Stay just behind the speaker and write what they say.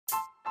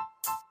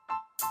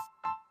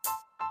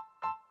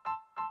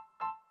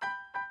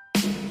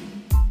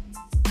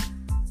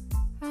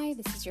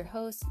is your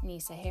host,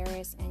 Nisa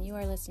Harris, and you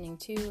are listening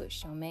to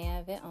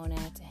Shomea Ve'ona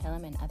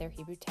Tehillim and Other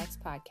Hebrew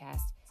Text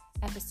Podcast,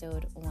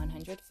 episode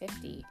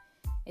 150.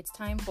 It's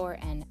time for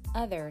an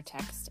Other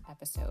Text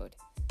episode.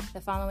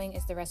 The following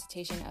is the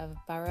recitation of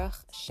Baruch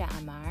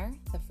sheamar,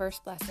 the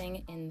first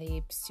blessing in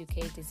the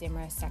pesukei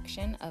dezimra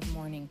section of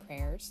morning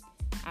prayers.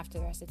 After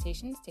the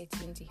recitation, stay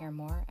tuned to hear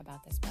more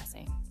about this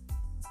blessing.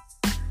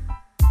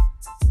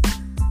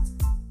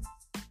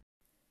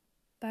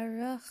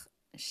 Baruch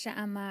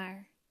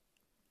sheamar,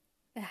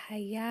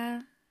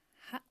 v'haya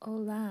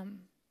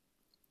ha'olam,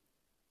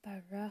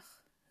 Baruch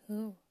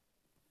hu.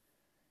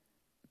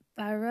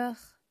 Baruch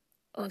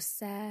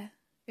oseh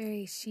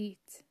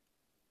bereshit,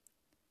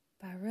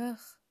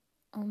 Baruch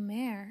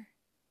omer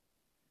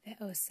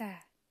ve'oseh,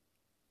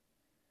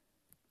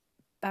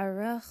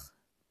 Baruch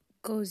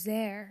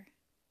gozer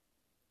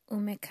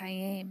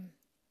umekayem,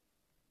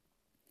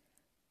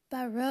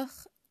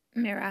 Baruch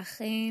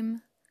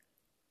merachem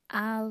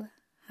al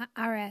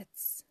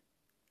haaretz,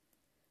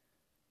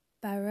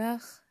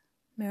 Baruch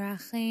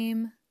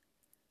merachem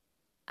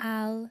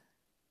al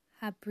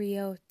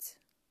habriot,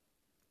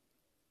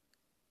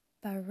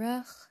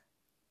 Baruch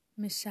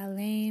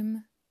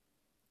mishalem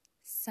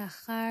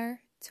sachar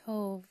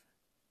tov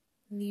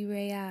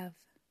lireav,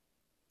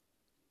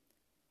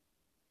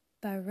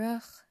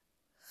 Baruch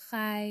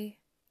chai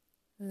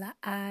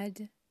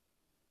la'ad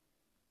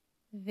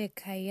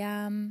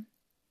v'kayam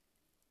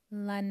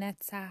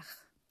lanetzach,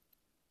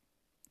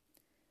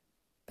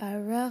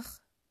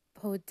 Baruch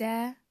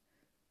podeh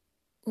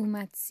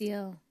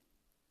umatzil,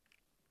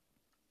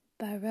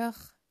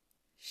 Baruch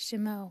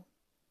shemo,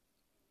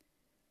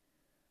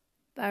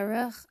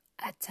 Baruch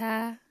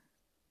atah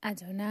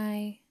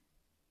Adonai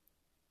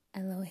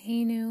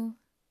Eloheinu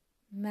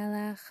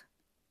melech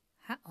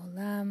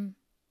ha'olam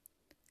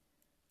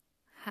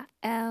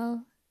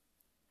ha'el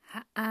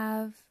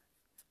ha'av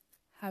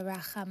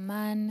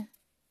ha'rachaman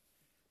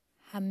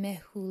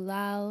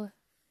ha'mehulal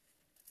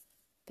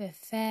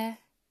b'feh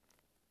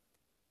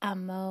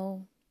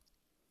amo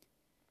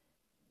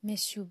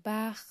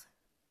meshubach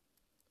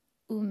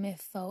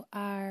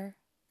umefoar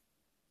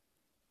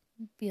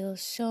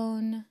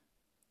bilshon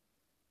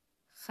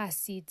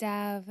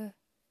chasidav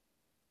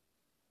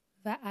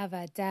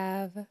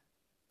va'avadav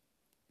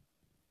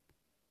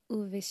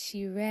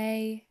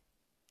uveshirei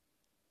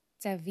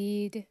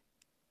David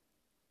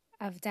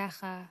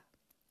avdacha.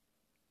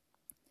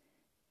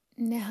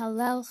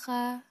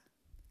 Nehalelcha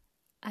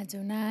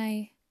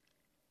Adonai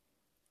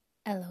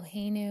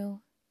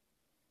Eloheinu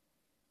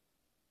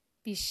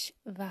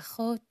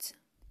bishvachot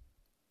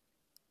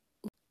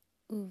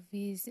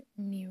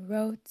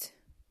uvizmirot,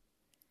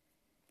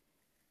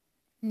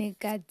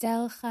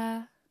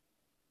 Negadelcha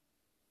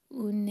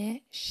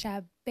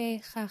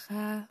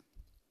uneshabechacha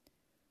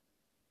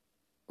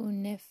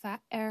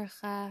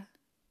unefaercha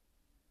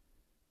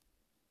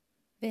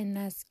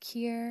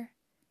v'nazkir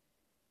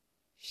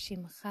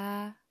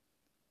shimcha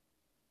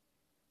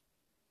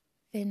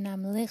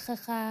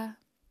v'namlichecha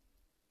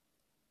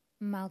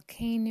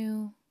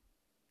malkeinu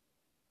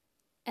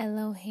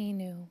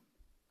Eloheinu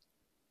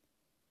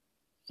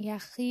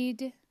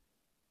yachid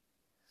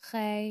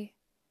chai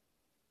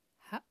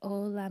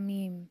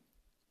ha'olamim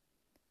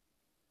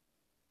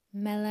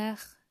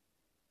melech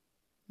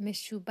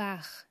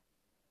meshubach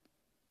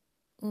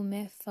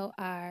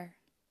umefoar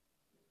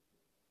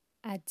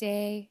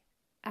adei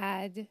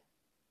ad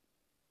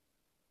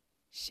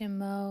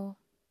shemo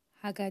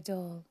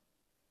hagadol,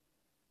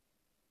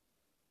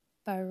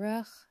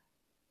 Baruch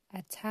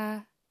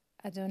atah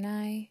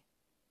Adonai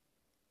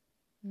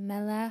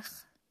melech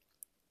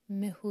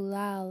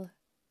mehulal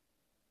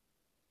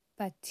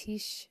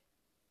batish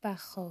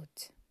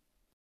bachot.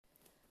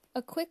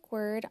 A quick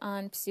word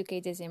on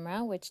pesukei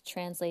dezimra, which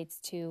translates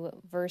to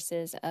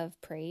verses of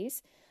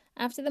praise.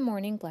 After the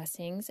morning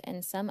blessings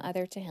and some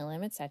other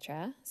Tehillim,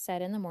 etc.,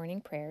 said in the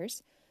morning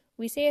prayers,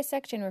 we say a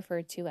section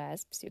referred to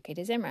as pesukei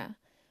dezimra.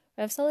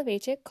 Rav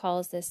Soloveitchik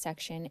calls this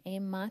section a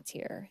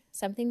matir,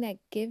 something that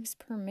gives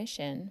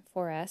permission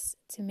for us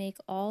to make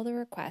all the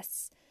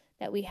requests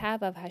that we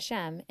have of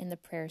Hashem in the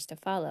prayers to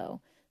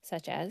follow,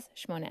 such as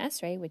Shmona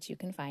Esrei, which you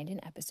can find in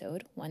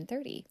episode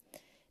 130.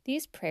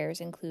 These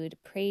prayers include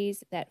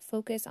praise that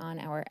focus on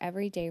our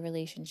everyday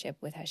relationship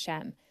with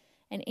Hashem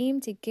and aim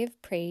to give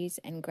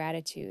praise and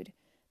gratitude,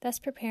 thus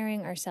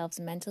preparing ourselves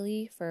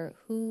mentally for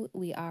who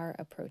we are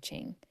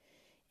approaching.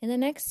 In the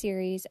next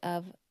series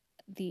of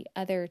the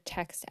Other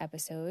Text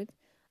episode,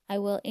 I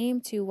will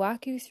aim to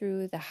walk you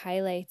through the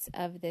highlights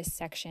of this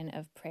section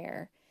of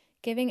prayer,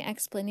 giving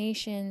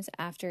explanations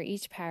after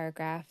each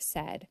paragraph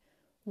said,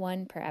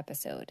 one per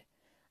episode.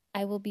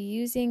 I will be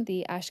using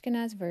the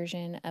Ashkenaz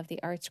version of the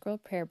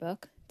ArtScroll prayer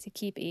book to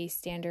keep a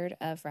standard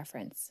of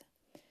reference.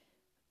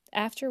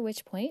 After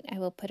which point, I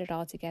will put it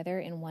all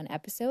together in one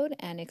episode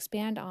and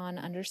expand on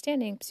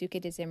understanding pesukei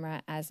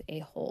dezimra as a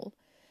whole.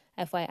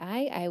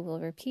 FYI, I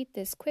will repeat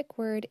this quick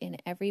word in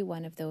every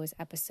one of those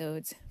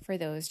episodes for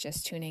those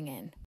just tuning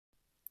in.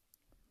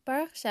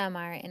 Baruch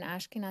sheamar in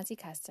Ashkenazi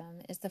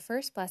custom is the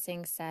first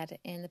blessing said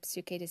in the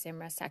pesukei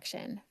dezimra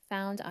section,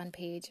 found on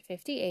page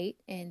 58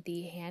 in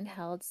the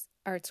handheld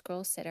art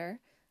scroll sitter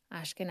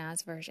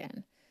Ashkenaz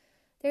version.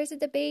 There is a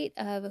debate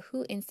of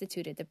who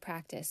instituted the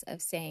practice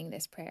of saying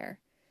this prayer.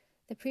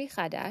 The Pri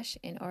Chadash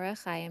in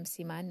Orach Chaim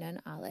Siman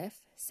Nun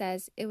Aleph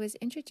says it was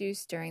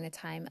introduced during the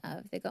time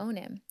of the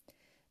Gaonim.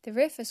 The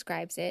Rif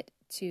ascribes it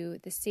to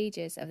the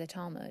sages of the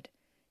Talmud.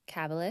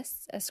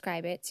 Kabbalists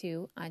ascribe it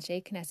to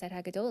Anshe Knesset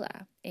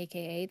HaGadola,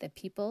 aka the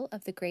people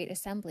of the Great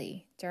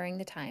Assembly, during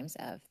the times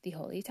of the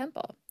Holy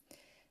Temple.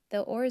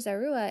 The Or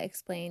Zarua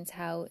explains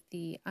how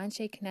the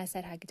Anshe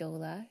Knesset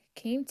HaGadola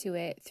came to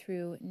it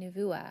through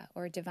Nevuah,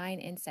 or divine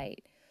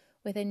insight,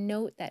 with a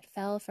note that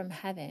fell from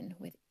heaven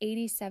with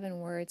 87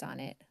 words on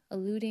it,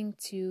 alluding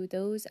to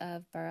those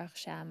of Baruch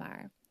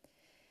sheamar.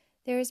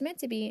 There is meant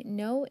to be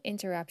no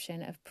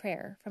interruption of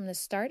prayer from the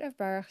start of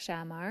Baruch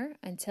sheamar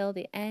until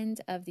the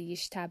end of the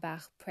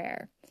Yishtabach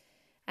prayer.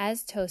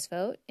 As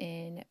Tosfot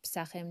in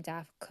Pesachim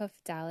Daf Kuf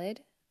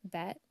Dalid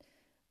Bet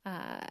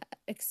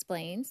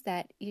explains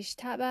that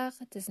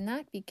Yishtabach does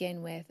not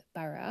begin with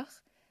Baruch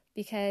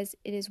because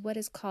it is what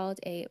is called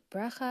a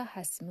bracha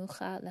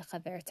hasmucha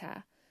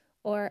lechaverta,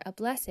 or a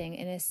blessing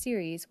in a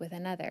series with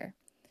another.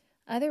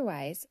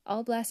 Otherwise,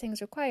 all blessings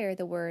require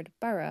the word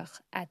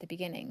Baruch at the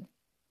beginning.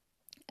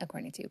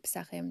 According to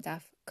Pesachim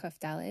Daf Kuf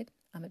Dalid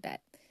Amud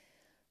Bet.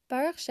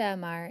 Baruch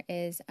sheamar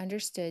is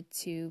understood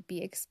to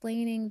be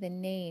explaining the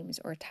names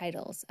or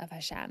titles of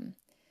Hashem.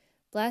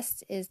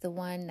 Blessed is the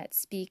one that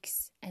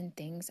speaks and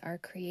things are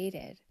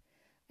created.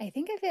 I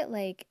think of it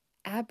like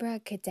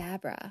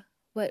abracadabra,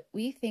 what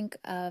we think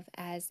of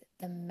as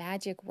the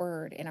magic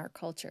word in our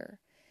culture.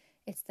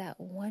 It's that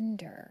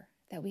wonder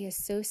that we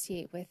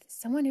associate with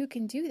someone who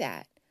can do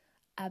that.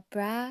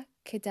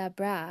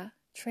 Abracadabra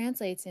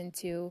translates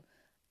into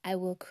I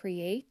will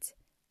create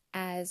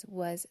as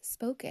was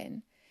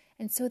spoken.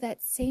 And so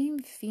that same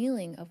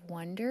feeling of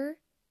wonder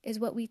is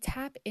what we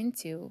tap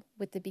into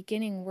with the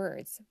beginning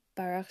words,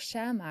 Baruch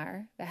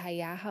sheamar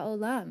v'haya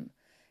ha'olam.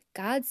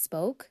 God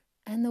spoke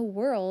and the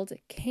world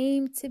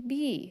came to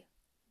be.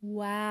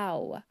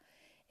 Wow.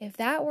 If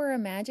that were a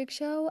magic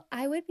show,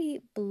 I would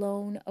be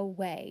blown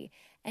away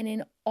and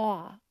in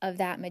awe of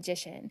that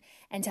magician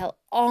and tell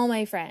all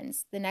my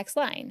friends the next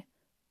line.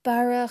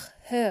 Baruch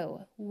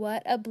Hu,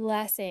 what a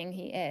blessing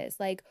he is.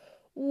 Like,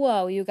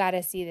 whoa, you got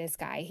to see this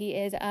guy. He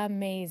is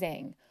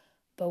amazing.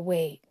 But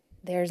wait,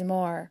 there's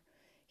more.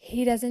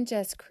 He doesn't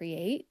just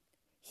create,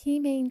 he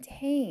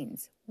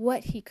maintains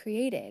what he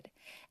created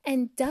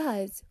and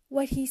does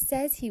what he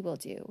says he will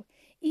do.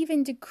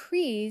 Even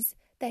decrees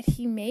that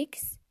he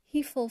makes,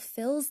 he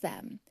fulfills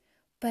them.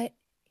 But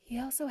he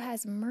also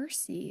has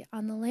mercy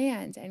on the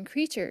land and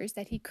creatures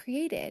that he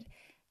created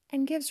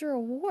and gives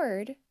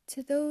reward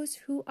to those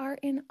who are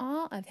in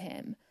awe of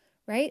him,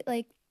 right?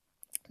 Like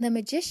the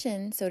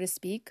magician, so to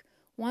speak,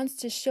 wants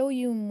to show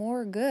you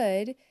more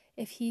good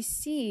if he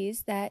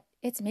sees that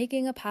it's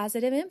making a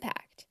positive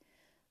impact.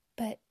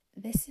 But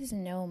this is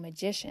no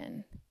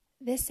magician.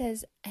 This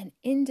is an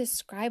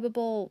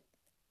indescribable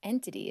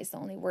entity, is the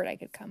only word I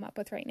could come up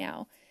with right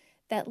now,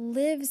 that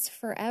lives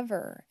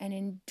forever and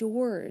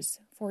endures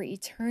for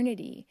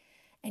eternity.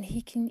 And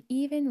he can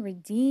even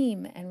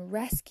redeem and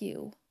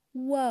rescue.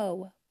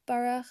 Whoa,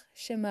 Baruch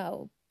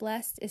Shemo,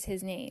 blessed is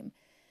his name.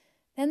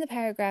 Then the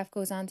paragraph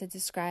goes on to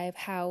describe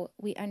how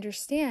we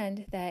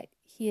understand that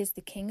he is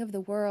the King of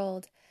the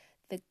world,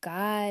 the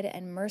God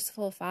and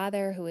merciful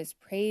Father who is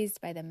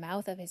praised by the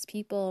mouth of his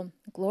people,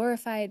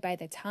 glorified by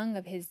the tongue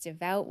of his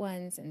devout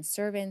ones and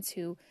servants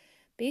who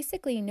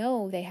basically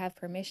know they have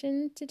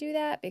permission to do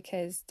that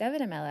because David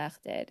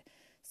HaMelech did.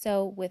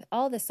 So with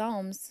all the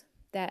Psalms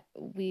that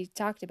we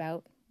talked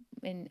about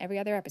in every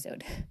other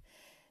episode,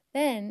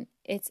 then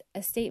it's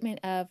a statement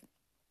of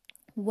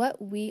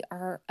what we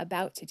are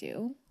about to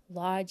do,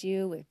 laud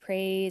you with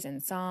praise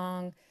and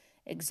song,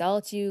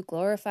 exalt you,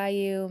 glorify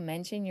you,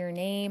 mention your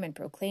name and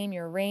proclaim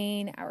your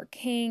reign, our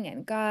King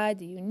and God,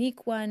 the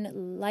unique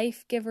one,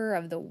 life giver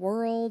of the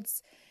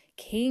worlds,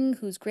 King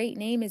whose great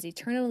name is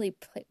eternally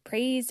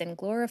praised and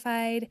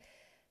glorified.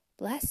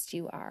 Blessed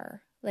you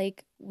are.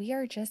 Like, we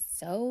are just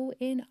so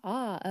in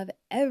awe of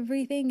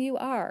everything you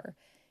are.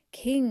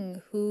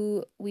 King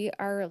who we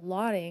are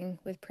lauding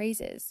with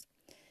praises.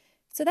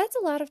 So that's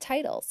a lot of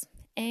titles.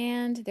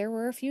 And there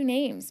were a few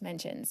names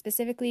mentioned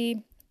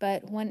specifically,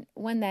 but one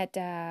that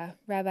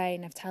Rabbi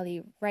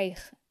Naftali Reich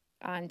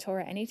on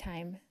Torah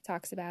Anytime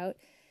talks about,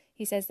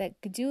 he says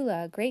that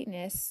Gedula,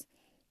 greatness,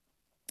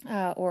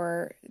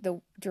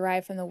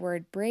 derived from the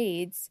word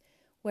braids,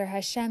 where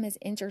Hashem is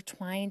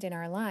intertwined in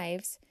our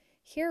lives,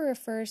 here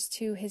refers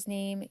to his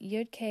name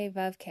Yud-Kei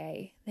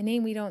Vav-Kei, the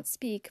name we don't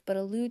speak, but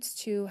alludes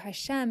to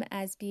Hashem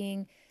as a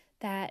being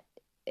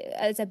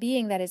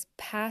that is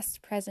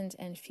past, present,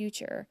 and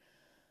future.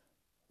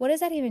 What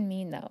does that even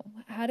mean, though?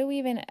 How do we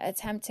even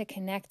attempt to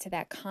connect to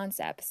that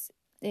concept?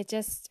 It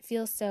just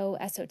feels so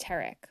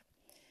esoteric.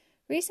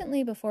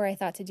 Recently, before I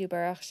thought to do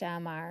Baruch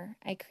sheamar,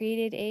 I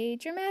created a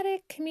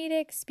dramatic,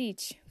 comedic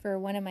speech for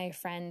one of my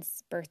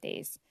friends'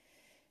 birthdays.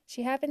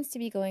 She happens to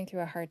be going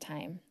through a hard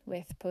time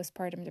with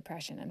postpartum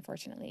depression,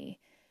 unfortunately.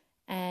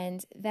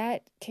 And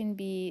that can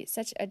be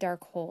such a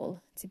dark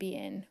hole to be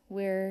in,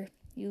 where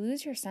you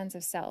lose your sense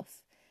of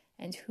self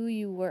and who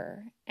you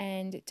were,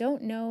 and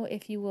don't know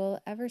if you will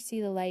ever see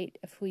the light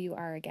of who you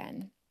are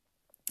again.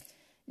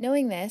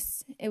 Knowing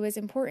this, it was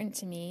important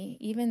to me,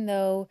 even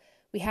though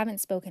we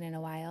haven't spoken in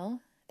a while,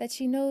 that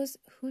she knows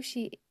who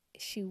she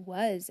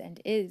was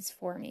and is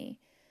for me.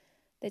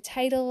 The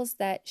titles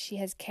that she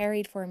has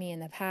carried for me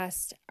in the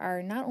past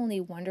are not only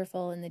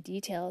wonderful in the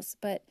details,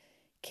 but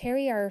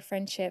carry our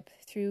friendship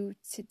through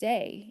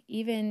today,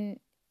 even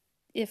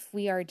if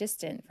we are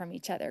distant from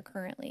each other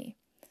currently.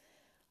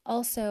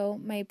 Also,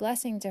 my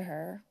blessing to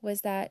her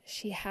was that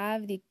she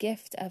have the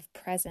gift of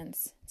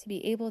presence to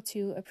be able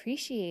to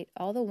appreciate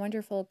all the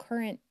wonderful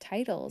current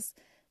titles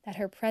that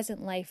her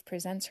present life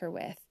presents her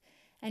with,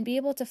 and be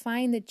able to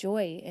find the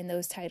joy in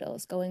those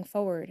titles going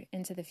forward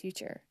into the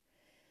future.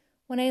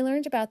 When I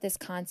learned about this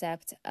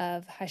concept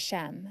of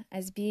Hashem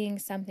as being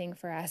something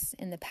for us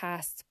in the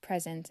past,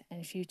 present,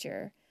 and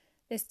future,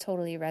 this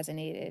totally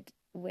resonated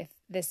with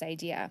this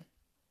idea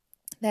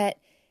that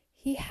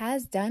He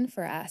has done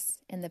for us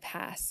in the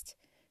past,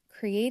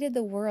 created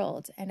the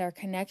world and our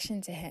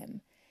connection to Him.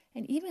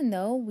 And even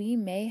though we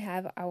may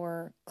have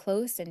our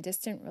close and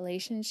distant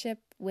relationship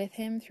with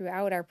Him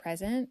throughout our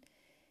present,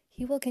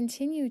 He will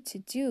continue to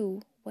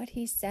do what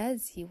He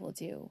says He will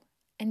do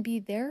and be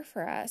there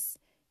for us,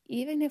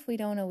 even if we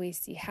don't always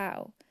see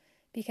how.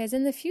 Because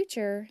in the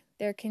future,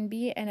 there can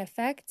be an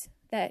effect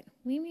that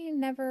we may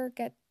never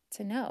get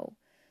to know.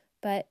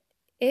 But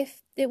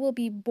if it will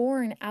be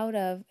born out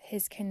of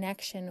His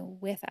connection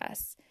with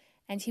us,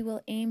 and He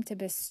will aim to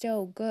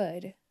bestow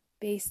good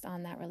based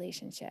on that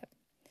relationship.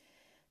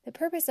 The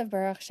purpose of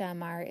Baruch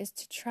sheamar is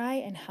to try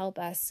and help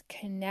us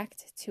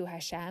connect to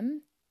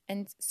Hashem.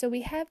 And so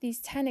we have these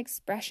 10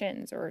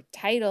 expressions or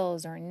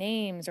titles or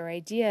names or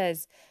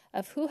ideas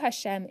of who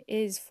Hashem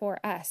is for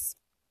us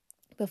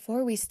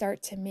before we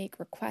start to make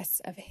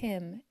requests of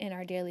Him in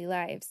our daily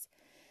lives.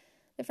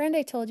 The friend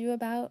I told you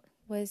about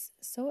was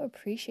so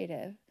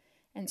appreciative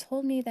and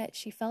told me that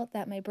she felt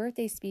that my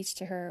birthday speech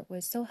to her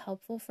was so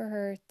helpful for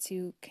her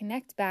to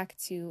connect back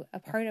to a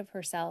part of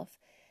herself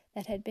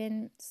that had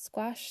been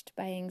squashed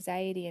by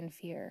anxiety and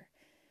fear,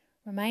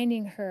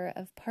 reminding her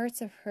of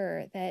parts of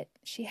her that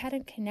she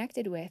hadn't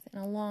connected with in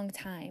a long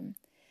time,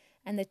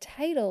 and the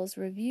titles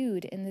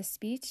reviewed in the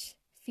speech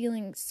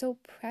feeling so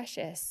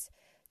precious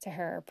to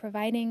her,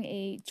 providing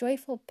a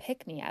joyful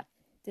pick-me-up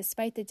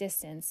despite the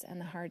distance and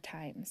the hard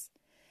times.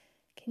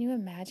 Can you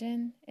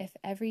imagine if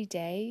every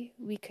day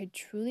we could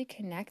truly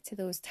connect to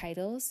those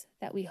titles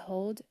that we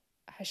hold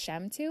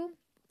Hashem to?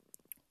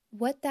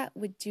 What that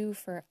would do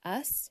for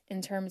us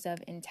in terms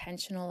of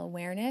intentional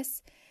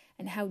awareness,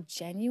 and how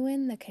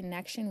genuine the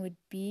connection would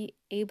be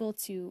able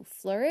to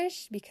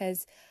flourish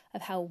because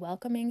of how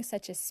welcoming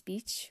such a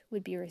speech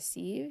would be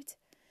received.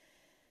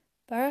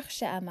 Baruch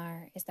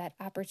sheamar is that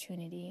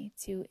opportunity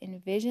to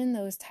envision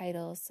those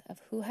titles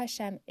of who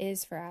Hashem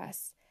is for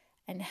us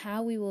and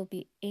how we will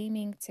be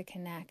aiming to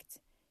connect,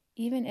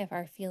 even if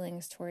our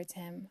feelings towards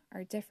Him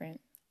are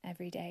different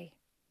every day.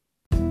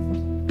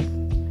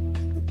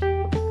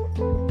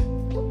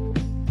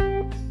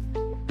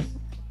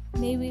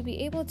 May we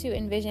be able to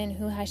envision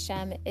who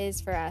Hashem is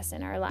for us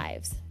in our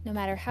lives, no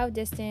matter how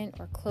distant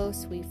or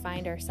close we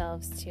find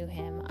ourselves to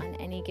Him on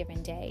any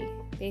given day,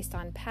 based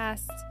on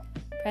past,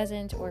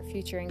 present, or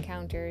future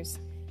encounters.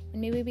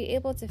 And may we be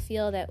able to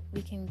feel that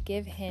we can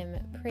give Him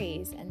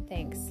praise and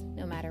thanks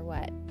no matter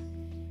what.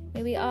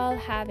 May we all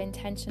have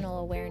intentional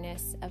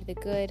awareness of the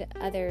good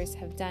others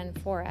have done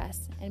for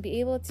us and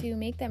be able to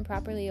make them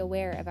properly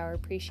aware of our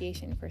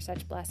appreciation for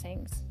such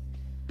blessings.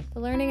 The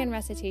learning and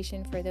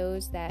recitation for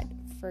those that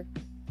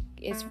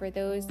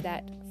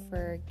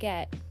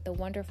forget the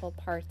wonderful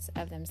parts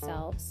of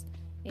themselves.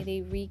 May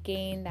they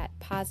regain that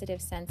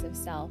positive sense of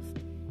self,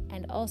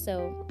 and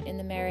also in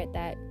the merit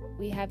that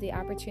we have the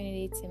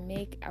opportunity to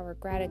make our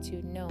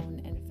gratitude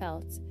known and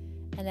felt,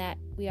 and that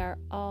we are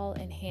all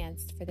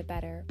enhanced for the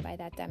better by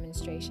that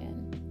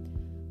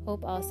demonstration.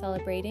 Hope all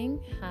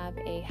celebrating have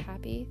a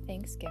happy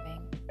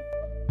Thanksgiving.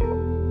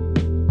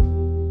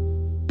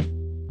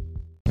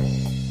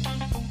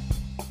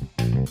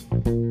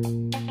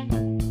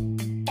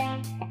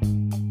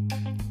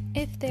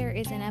 If there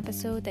is an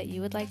episode that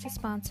you would like to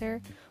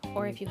sponsor,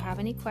 or if you have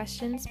any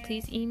questions,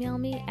 please email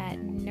me at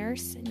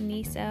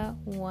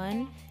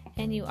nursenisa1,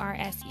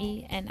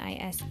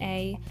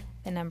 NURSENISA,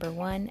 the number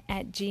 1,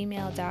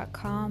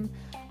 @gmail.com.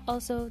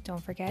 Also,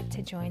 don't forget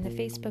to join the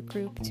Facebook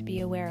group to be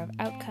aware of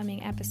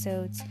upcoming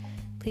episodes.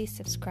 Please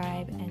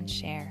subscribe and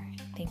share.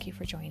 Thank you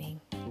for joining.